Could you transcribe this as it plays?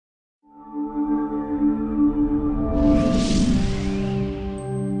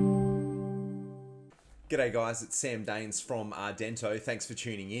G'day guys, it's Sam Daines from Ardento. Thanks for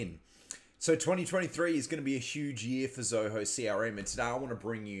tuning in. So 2023 is going to be a huge year for Zoho CRM, and today I want to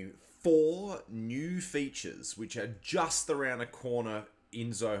bring you 4 new features which are just around the corner in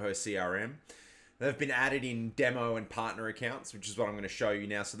Zoho CRM. They've been added in demo and partner accounts, which is what I'm going to show you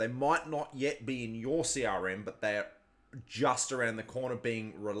now. So they might not yet be in your CRM, but they're just around the corner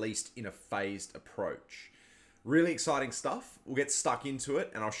being released in a phased approach. Really exciting stuff. We'll get stuck into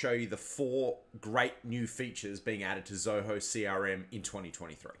it and I'll show you the 4 great new features being added to Zoho CRM in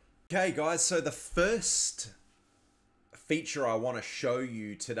 2023. Okay guys, so the first feature I want to show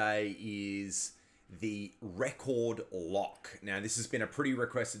you today is the record lock. Now this has been a pretty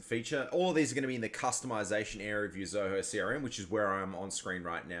requested feature. All of these are going to be in the customization area of your Zoho CRM, which is where I'm on screen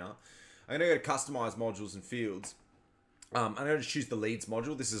right now. I'm going to go to customize modules and fields. I'm going to choose the leads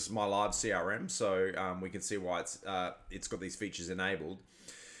module. This is my live CRM, so we can see why it's got these features enabled.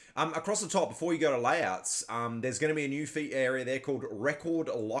 Across the top, before you go to layouts, there's going to be a new area there called record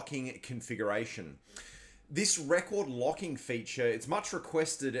locking configuration. This record locking feature, it's much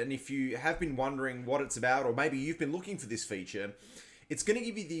requested, and if you have been wondering what it's about, or maybe you've been looking for this feature, it's going to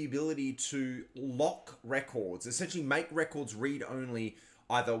give you the ability to lock records, essentially make records read-only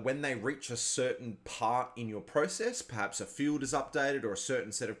either when they reach a certain part in your process, perhaps a field is updated or a certain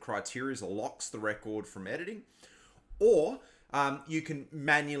set of criteria locks the record from editing, or you can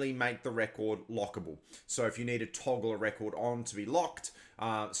manually make the record lockable. So if you need to toggle a record on to be locked,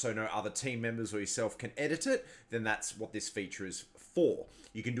 so no other team members or yourself can edit it, then that's what this feature is for.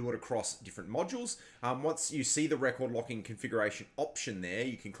 You can do it across different modules. Once you see the record locking configuration option there,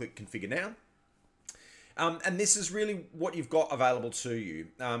 you can click configure now. And this is really what you've got available to you.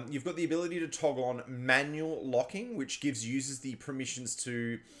 You've got the ability to toggle on manual locking, which gives users the permissions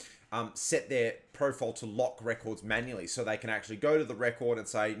to set their profile to lock records manually. So they can actually go to the record and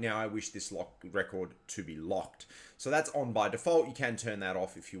say, now I wish this record to be locked. So that's on by default. You can turn that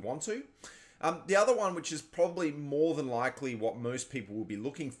off if you want to. The other one, which is probably more than likely what most people will be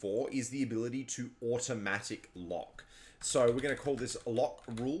looking for, is the ability to automatic lock. So we're going to call this lock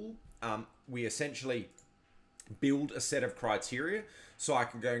rule. We essentially build a set of criteria. So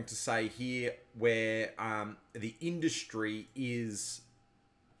I'm going to say here where the industry is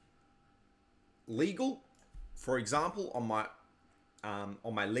legal, for example, on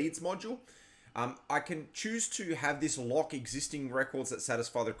my leads module, I can choose to have this lock existing records that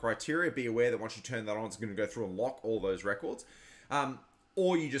satisfy the criteria. Be aware that once you turn that on, it's going to go through and lock all those records.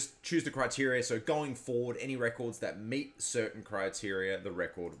 Or you just choose the criteria. So going forward, any records that meet certain criteria, the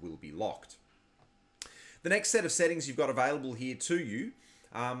record will be locked. The next set of settings you've got available here to you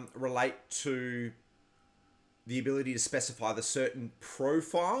relate to the ability to specify the certain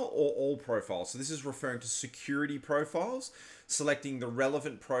profile or all profiles. So this is referring to security profiles, selecting the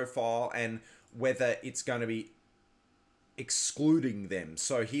relevant profile and whether it's going to be excluding them.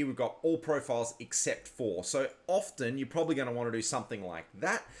 So here we've got all profiles except for. So often you're probably going to want to do something like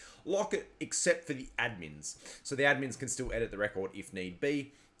that. Lock it except for the admins. So the admins can still edit the record if need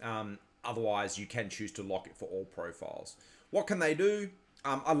be. Otherwise, you can choose to lock it for all profiles. What can they do?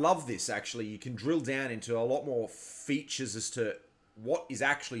 I love this, actually. You can drill down into a lot more features as to what is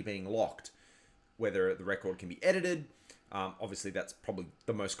actually being locked, whether the record can be edited. Obviously, that's probably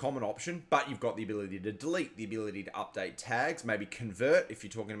the most common option, but you've got the ability to delete, the ability to update tags, maybe convert if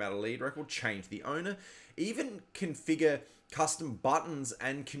you're talking about a lead record, change the owner, even configure custom buttons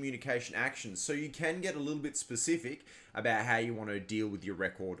and communication actions. So you can get a little bit specific about how you want to deal with your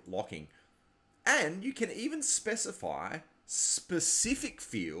record locking. And you can even specify specific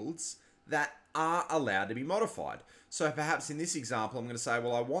fields that are allowed to be modified. So perhaps in this example, I'm going to say,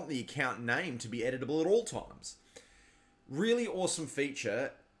 well, I want the account name to be editable at all times. Really awesome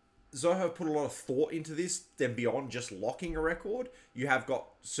feature. Zoho put a lot of thought into this, then beyond just locking a record. You have got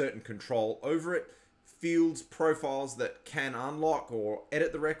certain control over it, fields, profiles that can unlock or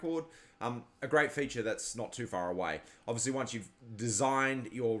edit the record. A great feature that's not too far away. Obviously, once you've designed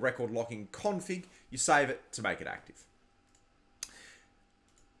your record locking config, you save it to make it active.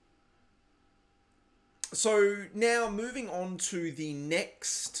 So now moving on to the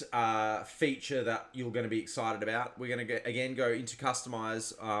next feature that you're going to be excited about. We're going to again go into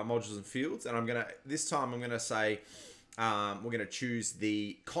customize modules and fields, and this time I'm going to say we're going to choose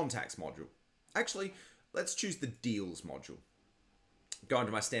the contacts module. Actually, let's choose the deals module. Go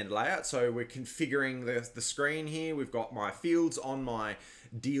into my standard layout. So we're configuring the screen here. We've got my fields on my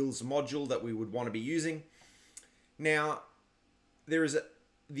deals module that we would want to be using. Now, there is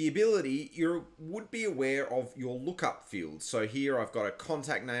the ability, you would be aware of your lookup field. So here I've got a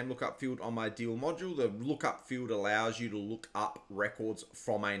contact name lookup field on my deal module. The lookup field allows you to look up records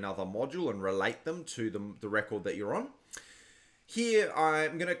from another module and relate them to the record that you're on. Here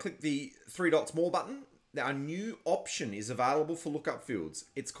I'm going to click the three dots more button. Now a new option is available for lookup fields.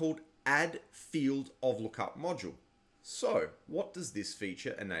 It's called Add Field of Lookup Module. So what does this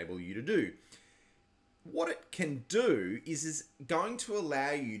feature enable you to do? What it can do is going to allow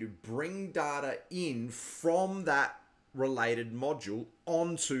you to bring data in from that related module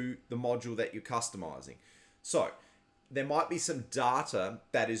onto the module that you're customizing. So there might be some data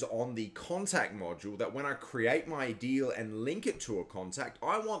that is on the contact module that when I create my deal and link it to a contact,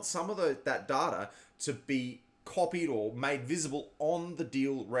 I want some of that data to be copied or made visible on the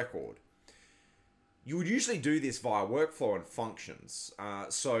deal record. You would usually do this via workflow and functions.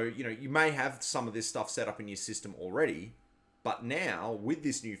 So, you may have some of this stuff set up in your system already, but now with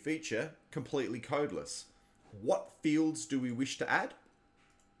this new feature, completely codeless. What fields do we wish to add?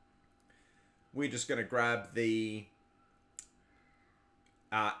 We're just going to grab the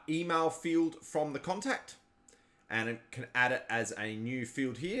email field from the contact, and it can add it as a new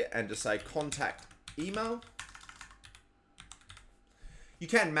field here and just say contact email. You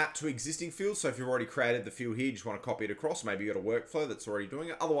can map to existing fields, so if you've already created the field here, you just want to copy it across. Maybe you've got a workflow that's already doing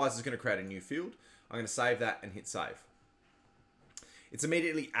it. Otherwise, it's going to create a new field. I'm going to save that and hit save. It's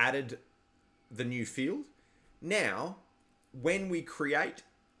immediately added the new field. Now, when we create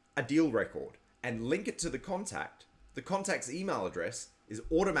a deal record and link it to the contact's email address is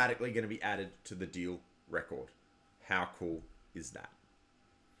automatically going to be added to the deal record. How cool is that?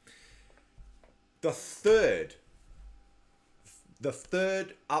 The third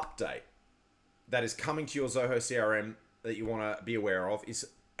update that is coming to your Zoho CRM that you want to be aware of is,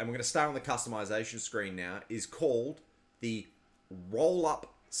 and we're going to start on the customization screen now, is called the Rollup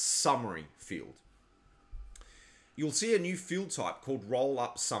Summary field. You'll see a new field type called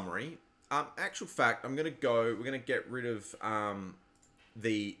Rollup Summary. Actual fact, we're going to get rid of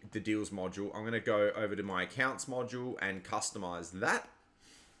the deals module. I'm going to go over to my accounts module and customize that.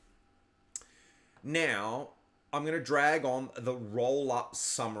 Now, I'm going to drag on the Rollup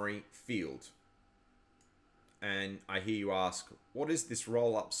Summary field. And I hear you ask, what is this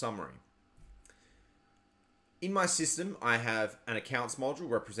Rollup Summary? In my system, I have an accounts module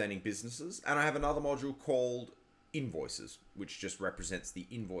representing businesses, and I have another module called invoices, which just represents the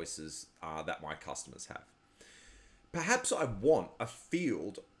invoices that my customers have. Perhaps I want a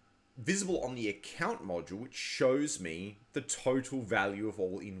field visible on the account module, which shows me the total value of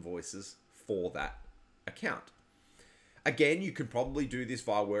all invoices for that account. Again, you can probably do this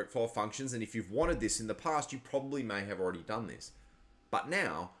via workflow functions, and if you've wanted this in the past, you probably may have already done this. But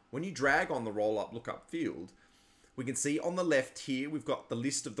now, when you drag on the Rollup Lookup field, we can see on the left here, we've got the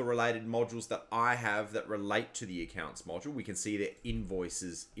list of the related modules that I have that relate to the accounts module. We can see that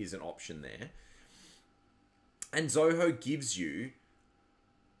invoices is an option there. And Zoho gives you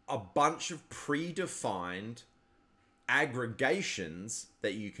a bunch of predefined aggregations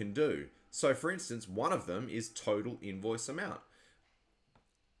that you can do. So for instance, one of them is total invoice amount.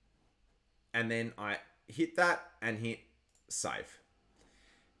 And then I hit that and hit save.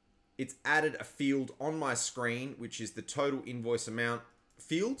 It's added a field on my screen, which is the total invoice amount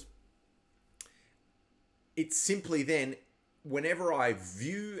field. It's simply then, whenever I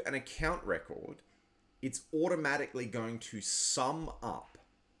view an account record, it's automatically going to sum up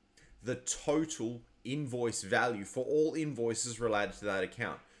the total invoice value for all invoices related to that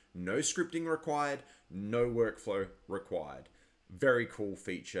account. No scripting required, no workflow required. Very cool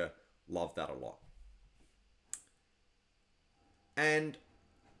feature. Love that a lot. And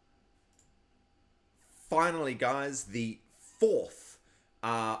finally, guys, the fourth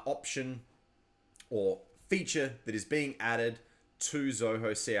option or feature that is being added to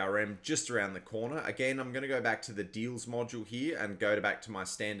Zoho CRM just around the corner. Again, I'm going to go back to the deals module here and go back to my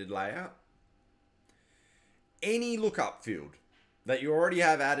standard layout. Any lookup field that you already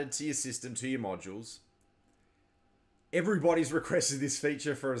have added to your system, to your modules, everybody's requested this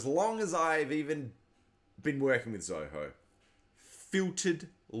feature for as long as I've even been working with Zoho. Filtered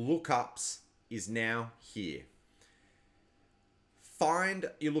lookups is now here. Find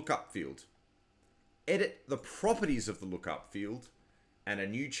your lookup field. Edit the properties of the lookup field, and a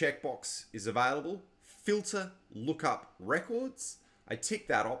new checkbox is available. Filter lookup records. I tick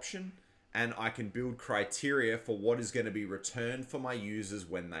that option, and I can build criteria for what is going to be returned for my users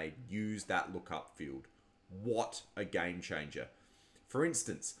when they use that lookup field. What a game changer. For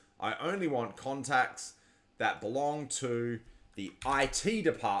instance, I only want contacts that belong to the IT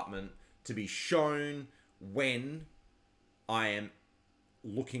department to be shown when I am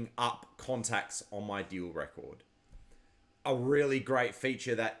looking up contacts on my deal record. A really great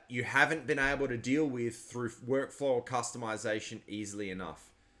feature that you haven't been able to deal with through workflow or customization easily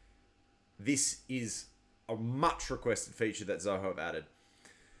enough. This is a much requested feature that Zoho have added.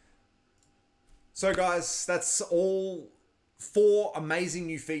 So guys, that's all 4 amazing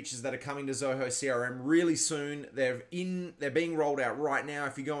new features that are coming to Zoho CRM really soon. They're being rolled out right now.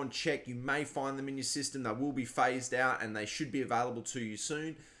 If you go and check, you may find them in your system. They will be phased out and they should be available to you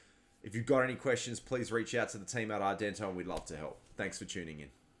soon. If you've got any questions, please reach out to the team at Ardento and we'd love to help. Thanks for tuning in.